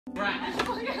So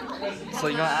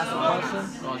you gonna ask the question?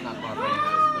 Duong's not cooperating like he's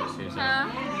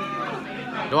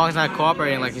supposed to. Duong's not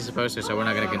cooperating like he's supposed to, so we're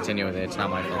not gonna continue with it. It's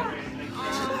not my fault.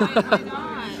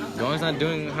 Duong's not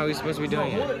doing how he's supposed to be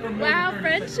doing it. Wow,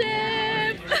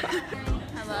 friendship!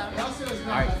 Hello.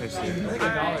 Alright, Christy.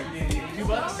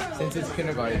 Since it's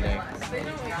kindergarten day,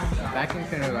 back in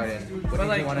kindergarten, what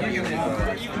did you want to be when you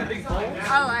grow up?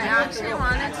 Oh, I actually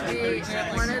wanted to be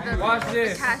one of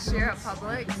the cashier at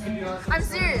Publix. I'm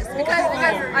serious, because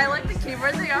I like the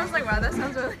keyboard thing. I was like, wow, that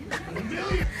sounds really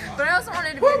nice. But I also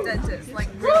wanted to be a dentist, like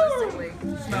realistically.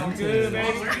 Stop being in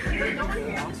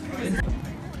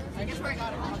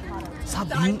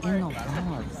the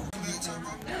vlog.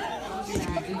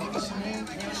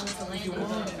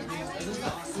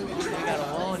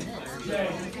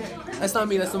 That's not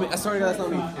me, that's not me. I swear to God, that's not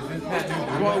me.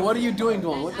 What are you doing,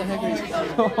 Duong? What the heck are you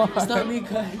doing? It's not me,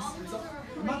 guys.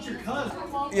 I'm not your cousin.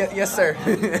 Yeah, yes, sir.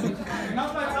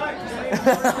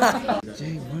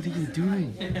 Jay, what are you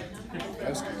doing?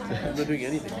 I'm not doing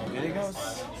anything. Anything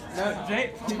else? No,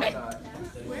 Jay. Oh my God.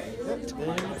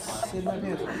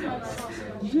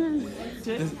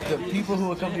 The people who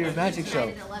will come to your magic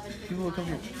show. People will come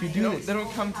to if you do this. They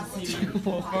don't come to see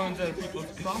full phones at people's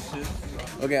crotches.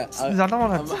 Okay,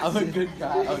 I'm a good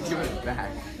guy. I'll give it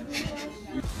back.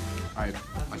 Alright,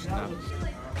 question now.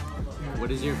 What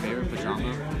is your favorite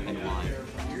pajama and why?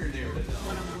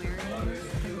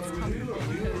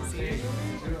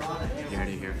 You heard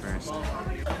it here first.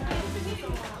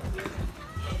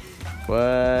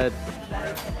 What?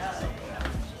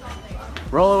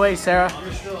 Roll away, Sarah.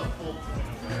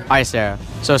 Alright, Sarah.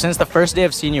 So since the first day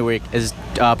of senior week is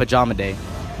pajama day,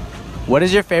 what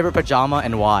is your favorite pajama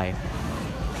and why?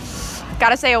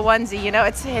 Gotta say a onesie, you know,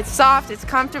 it's soft, it's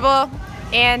comfortable,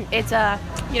 and it's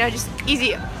you know, just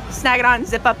easy. Snag it on,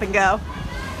 zip up, and go.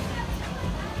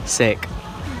 Sick.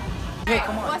 Hey,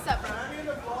 come on. What's up, bro?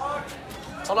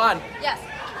 Hold on. Yes.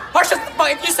 Hush the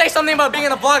fuck! If you say something about being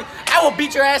in a vlog, I will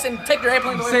beat your ass and take your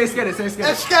airplane away. Say skitty, say skitty.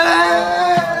 Let's get it!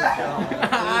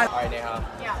 Alright, Neha.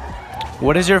 Yeah.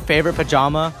 What is your favorite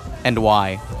pajama and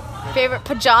why? Favorite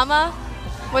pajama?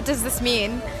 What does this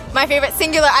mean? My favorite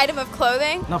singular item of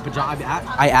clothing? No, pajama.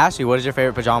 I asked you, what is your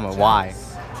favorite pajama? Why?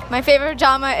 My favorite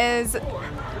pajama is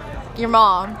your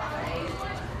mom.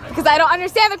 Because I don't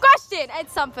understand the question.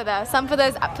 It's Sampada's.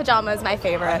 Sampada's pajama is my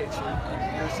favorite.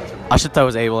 Ashita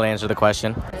was able to answer the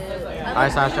question.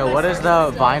 Alright, Sasha, what is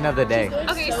the vine of the day?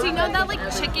 Okay, so you know that like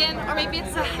chicken, or maybe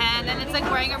it's a hen, and it's like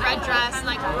wearing a red dress and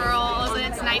like pearls, and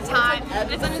it's nighttime, and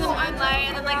it's under the moonlight,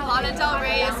 and then like Lana Del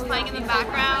Rey is playing in the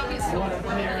background.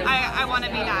 I want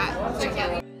to be that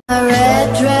chicken. A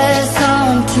red dress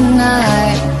on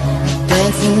tonight,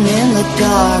 dancing in the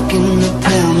dark in the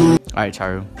pale moon. Alright,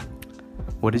 Charu.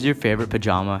 What is your favorite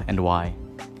pajama and why?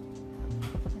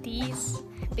 These,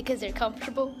 because they're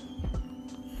comfortable.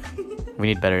 We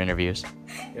need better interviews.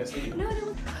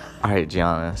 Alright,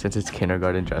 Gianna, since it's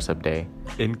kindergarten dress-up day,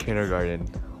 in kindergarten,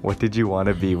 what did you want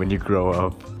to be when you grow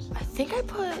up? I think I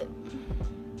put,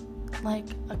 like,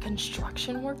 a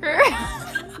construction worker.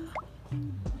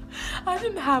 I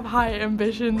didn't have high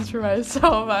ambitions for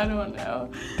myself, I don't know.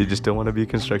 Did you still want to be a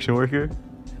construction worker?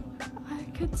 I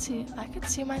could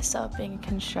see myself being a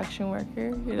construction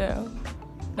worker, you know.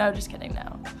 No, just kidding,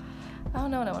 no. I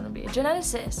don't know what I want to be. A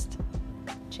geneticist.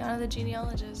 Gianna the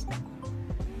genealogist.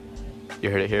 You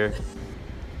heard it here.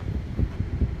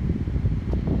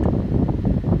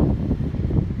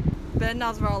 Ben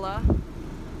Nasrallah.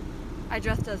 I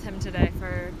dressed as him today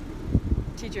for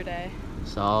Teacher Day.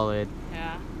 Solid.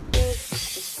 Yeah.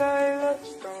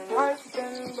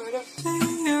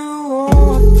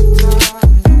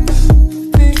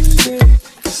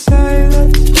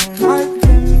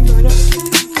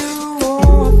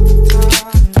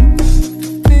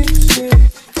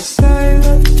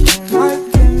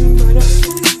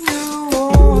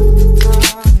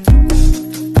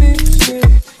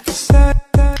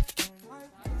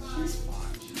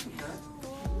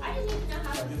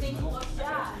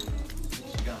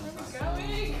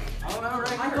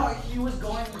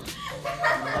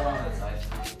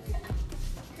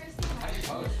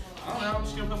 I'm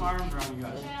just gonna put my arms around you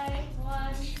guys. Okay,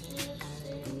 1, 2,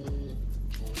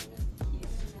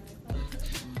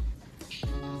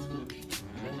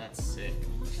 3. That's sick.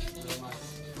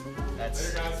 That's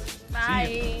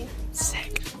Bye.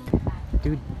 sick.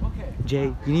 Dude,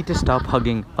 Jay, you need to stop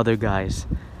hugging other guys.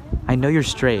 I know you're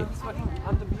straight.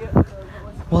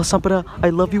 Well, Sampada, I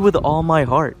love you with all my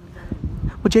heart.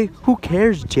 Well, Jay, who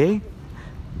cares, Jay?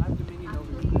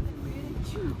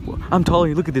 I'm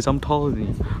taller. Look at this. I'm taller than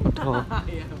you. I'm tall.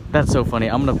 That's so funny.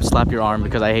 I'm gonna slap your arm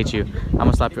because I hate you. I'm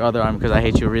gonna slap your other arm because I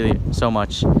hate you really so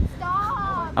much.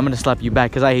 Stop. I'm gonna slap you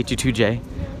back because I hate you too, Jay.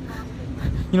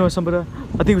 You know what, Sambada?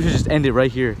 I think we should just end it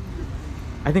right here.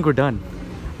 I think we're done.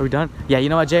 Are we done? Yeah, you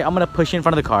know what, Jay? I'm gonna push you in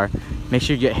front of the car. Make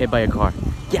sure you get hit by a car.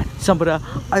 Yeah, Sambada,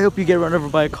 I hope you get run over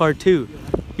by a car too.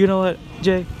 You know what,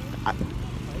 Jay?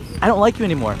 I don't like you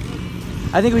anymore.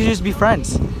 I think we should just be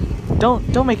friends.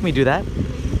 Don't make me do that.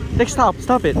 Like, stop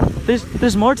it.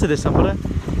 There's more to this, Sambada.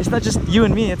 It's not just you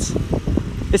and me, it's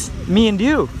me and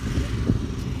you.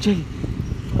 Jay,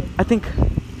 I think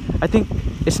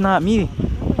it's not me.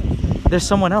 There's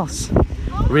someone else.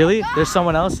 Really? There's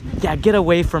someone else? Yeah, get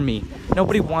away from me.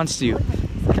 Nobody wants you.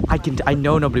 I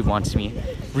know nobody wants me.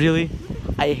 Really?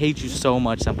 I hate you so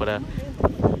much, Sambada.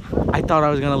 I thought I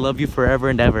was gonna love you forever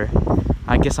and ever.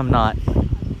 I guess I'm not.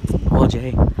 Well,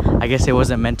 Jay, I guess it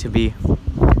wasn't meant to be.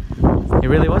 It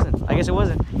really wasn't. I guess it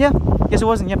wasn't. Yeah, guess it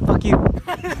wasn't. Yeah, fuck you.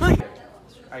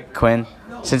 Quinn,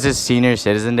 since it's Senior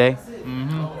Citizen Day,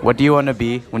 what do you want to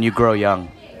be when you grow young?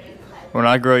 When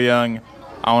I grow young,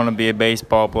 I want to be a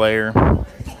baseball player.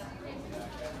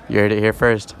 You heard it here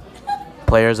first.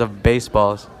 Players of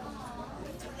baseballs.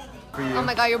 Oh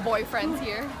my god, your boyfriend's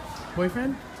here.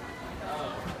 Boyfriend?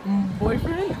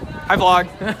 Boyfriend? I vlog.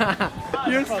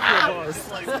 You're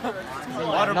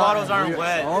Water bottles aren't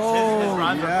wet. Oh,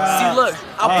 yeah. See, look,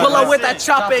 I'll pull up with that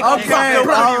chopper. Okay,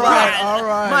 all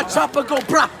right. My chopper go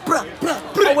brah, brah, brah.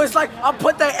 Oh, it's like I'll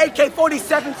put that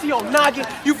AK-47 to your noggin.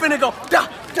 You finna go da,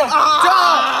 da, da.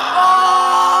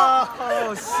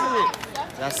 Oh,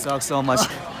 shit. That sucks so much.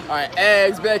 All right,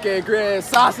 eggs, bacon, grits,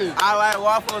 sausage. I like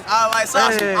waffles. I like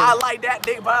sausage. Hey. I like that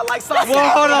dick, but I like sausage. Whoa,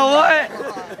 hold on, what?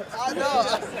 I know.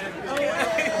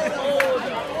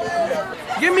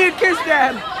 Give me a kiss,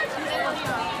 Dad.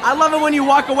 I love it when you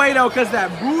walk away though, cause that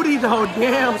booty though,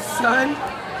 damn son.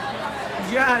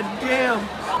 God damn.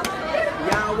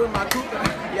 Yeah, with my cougar.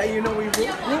 Yeah, you know we root,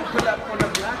 pull up on the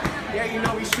block. Yeah, you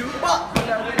know we shoot. Pull up with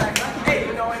that gun. Hey,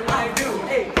 you know what I do.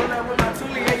 Hey, pull up with my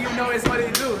toolie. Yeah, you know it's what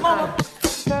they do.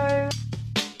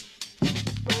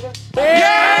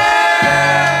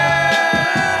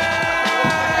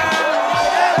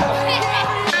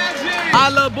 I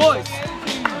love boys.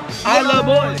 I love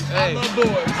boys. Hey.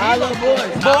 I love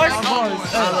boys. Boys? I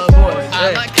love boys.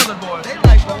 I like colored boys. They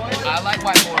like boys. I like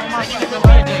white boys.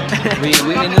 We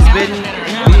in this video.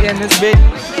 We in this video.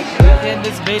 We in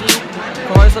this video.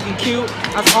 Corey's looking cute.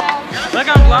 That's all. Look,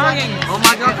 I'm vlogging. Oh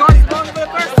my god, Corey's vlogging for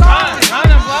the first time.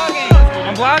 I'm vlogging.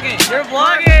 I'm vlogging. You're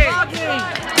vlogging.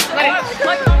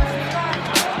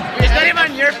 It's not even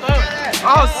on your phone.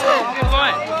 Oh, shit. Good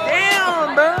point.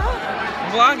 Damn, bro.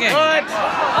 I'm vlogging. What?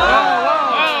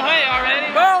 Oh, hey, already?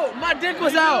 Bro, my dick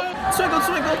was out. Twinkle,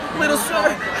 twinkle, little star.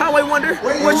 How I wonder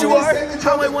what you are.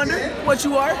 How I wonder what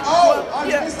you are. Well,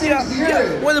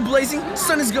 yeah. When the blazing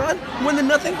sun is gone. When the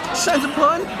nothing shines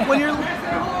upon. When you're...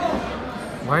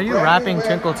 Why are you rapping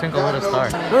Twinkle Twinkle Little Star?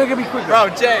 We're gonna be quick. Bro,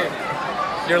 Jay,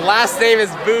 your last name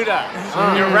is Buddha.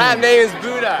 Your rap name is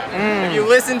Buddha. If you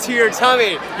listen to your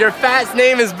tummy, your fat's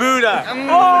name is Buddha.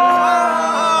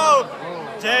 Oh!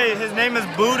 Jay, his name is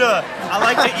Buddha. I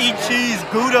like to eat cheese.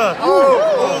 Buddha.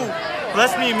 Oh.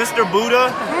 Bless me, Mr.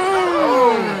 Buddha.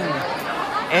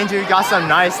 Andrew, you got some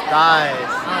nice thighs.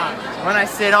 When I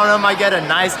sit on them, I get a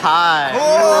nice high.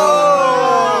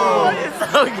 Oh! It's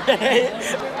okay.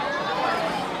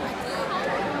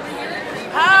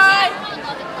 Hi!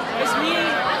 It's me!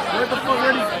 What the fuck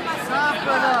are you?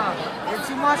 You're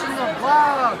too much in the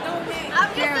vlog! I'm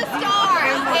just a star,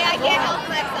 okay? I can't help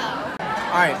myself.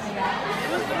 Alright.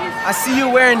 I see you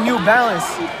wearing New Balance,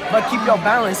 but keep your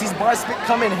balance. These bars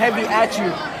coming heavy at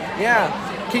you. Yeah.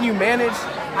 Can you manage?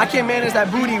 I can't manage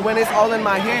that booty when it's all in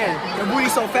my hand. Your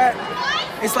booty's so fat.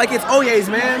 It's like it's Oye's,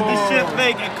 man. This shit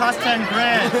fake. It cost 10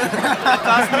 grand. It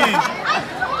cost me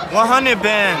 100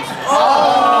 bands.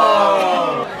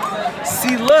 Oh!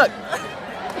 See, look.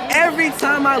 Every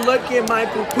time I look at my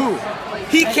poo-poo,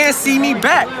 he can't see me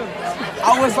back.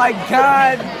 I was like,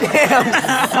 God damn,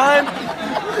 son.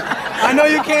 I know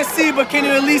you can't see, but can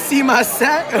you at least see my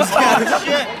sack?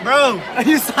 Shit, bro.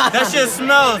 That shit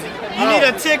smells. You need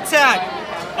a Tic Tac.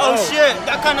 Oh shit,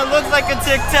 that kind of looks like a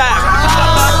Tic Tac.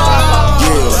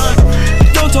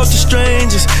 Don't talk to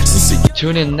strangers.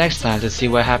 Tune in next time to see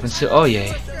what happens to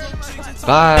Oye.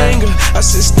 Bye. I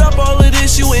said, stop all of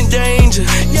this, you in danger.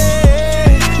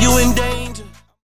 Yeah, you in danger.